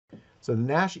So the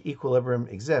Nash equilibrium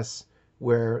exists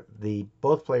where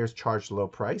both players charge low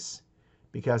price,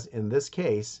 because in this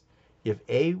case, if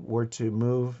A were to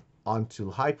move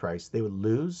onto high price, they would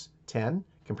lose 10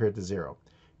 compared to 0.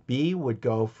 B would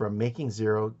go from making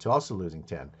 0 to also losing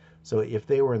 10. So if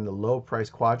they were in the low price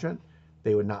quadrant,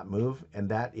 they would not move, and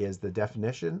that is the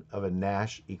definition of a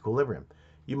Nash equilibrium.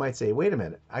 You might say, wait a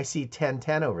minute, I see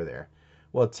 10-10 over there.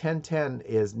 Well, 10-10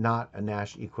 is not a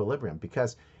Nash equilibrium,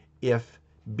 because if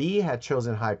B had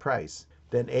chosen high price,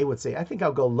 then A would say, I think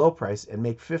I'll go low price and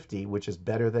make 50, which is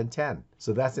better than 10.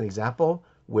 So that's an example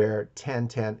where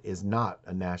 10-10 is not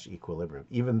a Nash equilibrium,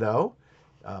 even though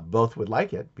both would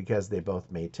like it because they both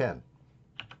made 10.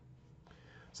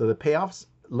 So the payoffs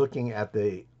looking at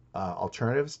the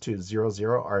alternatives to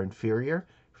 0-0 are inferior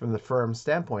from the firm's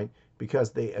standpoint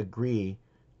because they agree.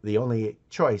 The only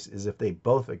choice is if they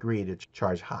both agree to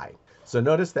charge high. So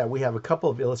notice that we have a couple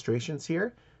of illustrations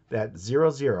here that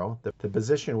 0-0, the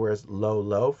position where it's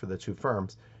low-low for the two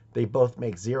firms, they both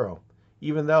make 0,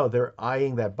 even though they're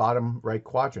eyeing that bottom right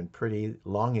quadrant pretty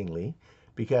longingly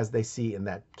because they see in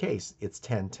that case it's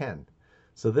 10-10.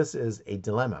 So this is a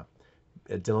dilemma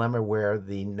where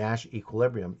the Nash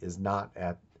equilibrium is not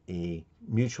at a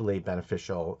mutually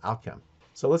beneficial outcome.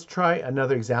 So let's try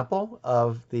another example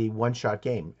of the one-shot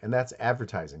game, and that's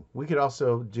advertising. We could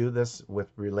also do this with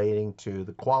relating to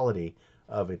the quality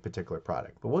of a particular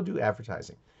product, but we'll do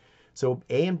advertising. So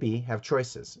A and B have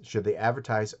choices. Should they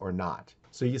advertise or not?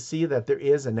 So you see that there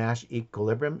is a Nash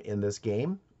equilibrium in this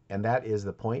game, and that is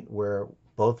the point where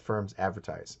both firms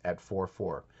advertise at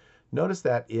 4-4. Notice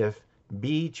that if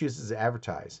B chooses to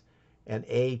advertise and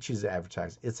A chooses to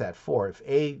advertise, it's at 4. If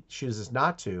A chooses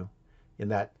not to, in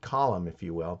that column, if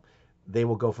you will, they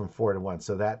will go from 4 to 1.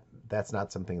 So that's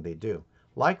not something they do.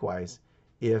 Likewise,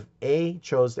 if A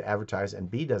chose to advertise and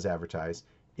B does advertise,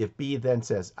 if B then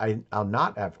says, I'll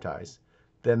not advertise,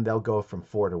 then they'll go from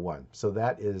 4 to 1. So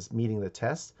that is meeting the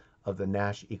test of the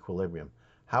Nash equilibrium.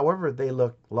 However, they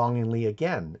look longingly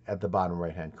again at the bottom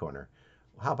right-hand corner.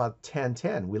 How about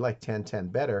 10-10? We like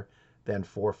 10-10 better than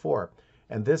 4-4.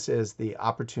 And this is the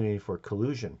opportunity for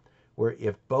collusion, where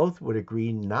if both would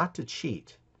agree not to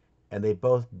cheat and they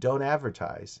both don't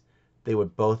advertise, they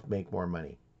would both make more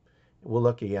money. We'll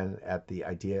look again at the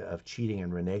idea of cheating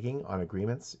and reneging on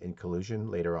agreements in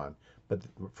collusion later on. But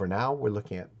for now, we're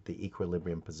looking at the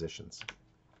equilibrium positions.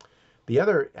 The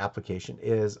other application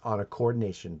is on a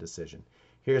coordination decision.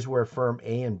 Here's where firm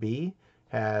A and B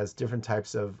has different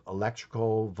types of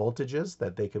electrical voltages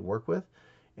that they could work with.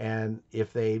 And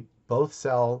if they both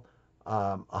sell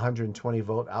 120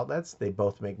 volt outlets, they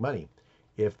both make money.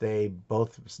 If they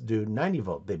both do 90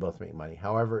 volt, they both make money.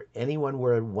 However, anyone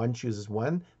where one chooses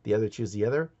one, the other chooses the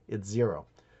other, it's 0.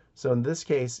 So in this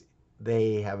case,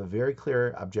 they have a very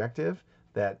clear objective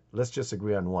that let's just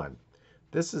agree on one.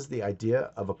 This is the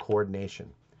idea of a coordination.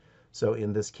 So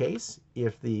in this case,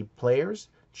 if the players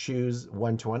choose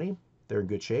 120, they're in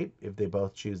good shape. If they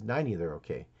both choose 90, they're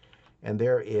okay. And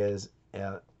there is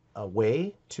a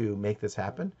way to make this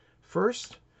happen.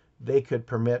 First, they could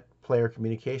permit player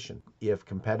communication. If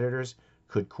competitors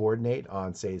could coordinate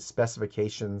on, say,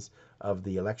 specifications of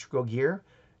the electrical gear,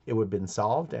 it would have been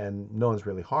solved and no one's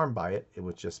really harmed by it. It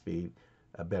would just be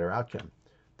a better outcome.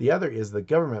 The other is the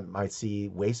government might see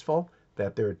wasteful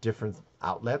that there are different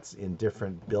outlets in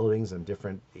different buildings and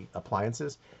different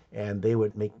appliances, and they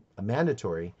would make a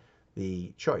mandatory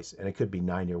the choice. And it could be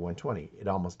 90 or 120. It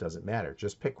almost doesn't matter.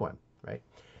 Just pick one, right?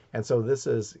 And so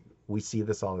we see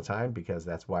this all the time because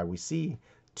that's why we see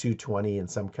 220 in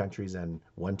some countries and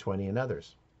 120 in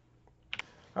others.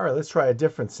 All right, let's try a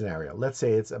different scenario. Let's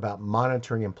say it's about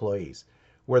monitoring employees,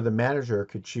 where the manager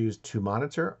could choose to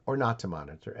monitor or not to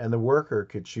monitor, and the worker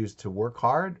could choose to work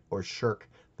hard or shirk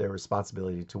their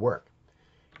responsibility to work.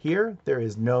 Here, there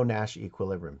is no Nash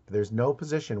equilibrium. There's no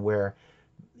position where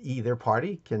either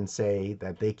party can say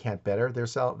that they can't better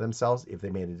themselves if they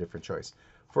made a different choice.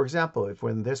 For example, if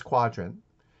we're in this quadrant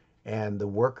and the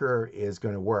worker is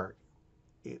going to work,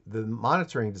 the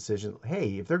monitoring decision,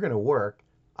 hey, if they're going to work,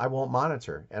 I won't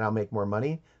monitor and I'll make more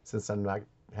money since I'm not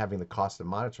having the cost of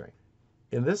monitoring.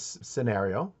 In this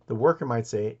scenario, the worker might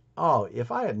say, oh,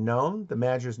 if I had known the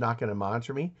manager's not going to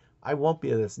monitor me, I won't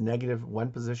be in this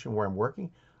 -1 position where I'm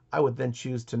working. I would then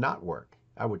choose to not work.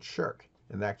 I would shirk.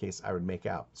 In that case, I would make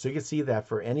out. So you can see that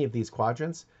for any of these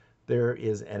quadrants, there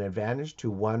is an advantage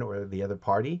to one or the other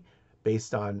party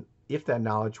based on if that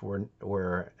knowledge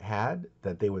were had,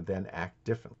 that they would then act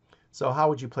differently. So how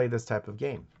would you play this type of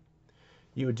game?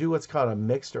 You would do what's called a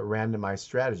mixed or randomized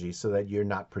strategy so that you're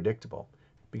not predictable.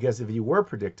 Because if you were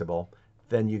predictable,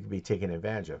 then you could be taken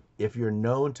advantage of. If you're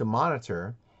known to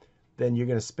monitor, then you're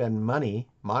going to spend money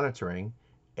monitoring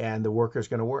and the worker is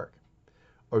going to work.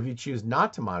 Or if you choose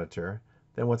not to monitor,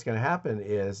 then what's going to happen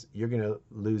is you're going to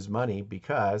lose money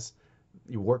because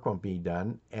your work won't be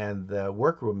done and the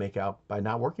worker will make out by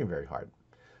not working very hard.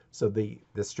 So the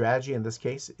strategy in this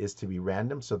case is to be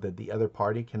random so that the other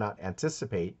party cannot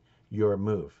anticipate your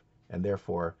move and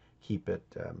therefore keep it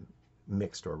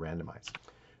mixed or randomized.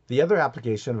 The other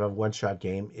application of a one-shot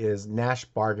game is Nash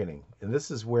bargaining. And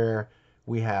this is where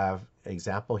we have an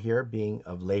example here being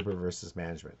of labor versus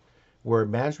management, where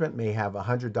management may have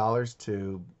 $100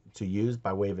 to use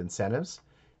by way of incentives.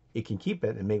 It can keep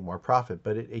it and make more profit,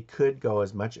 but it could go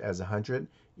as much as 100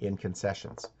 in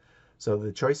concessions. So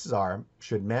the choices are,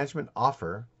 should management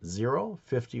offer 0,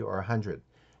 50, or 100?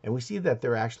 And we see that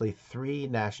there are actually 3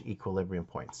 Nash equilibrium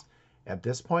points. At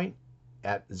this point,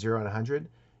 at 0 and 100,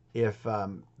 if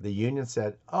the union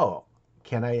said, oh,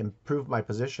 can I improve my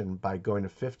position by going to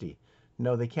 50?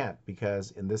 No, they can't,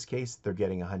 because in this case, they're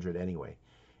getting 100 anyway.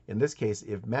 In this case,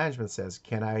 if management says,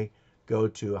 can I go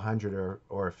to 100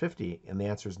 or 50? And the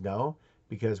answer is no,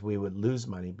 because we would lose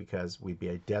money because we'd be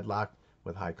a deadlock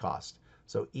with high cost.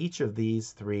 So each of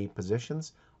these 3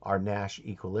 positions are Nash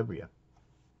equilibria.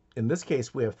 In this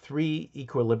case, we have 3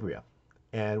 equilibria.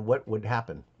 And what would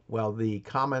happen? Well, the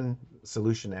common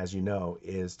solution, as you know,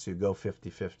 is to go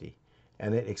 50-50.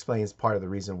 And it explains part of the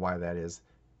reason why that is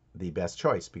the best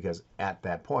choice, because at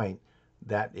that point,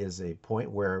 that is a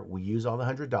point where we use all the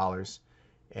 $100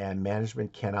 and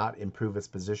management cannot improve its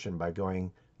position by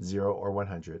going 0 or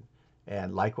 100.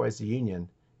 And likewise, the union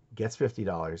gets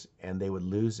 $50 and they would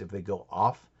lose if they go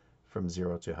off from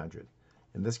 0 to 100.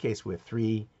 In this case, we have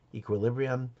 3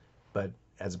 equilibrium, but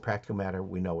as a practical matter,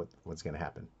 we know what's going to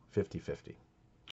happen, 50-50.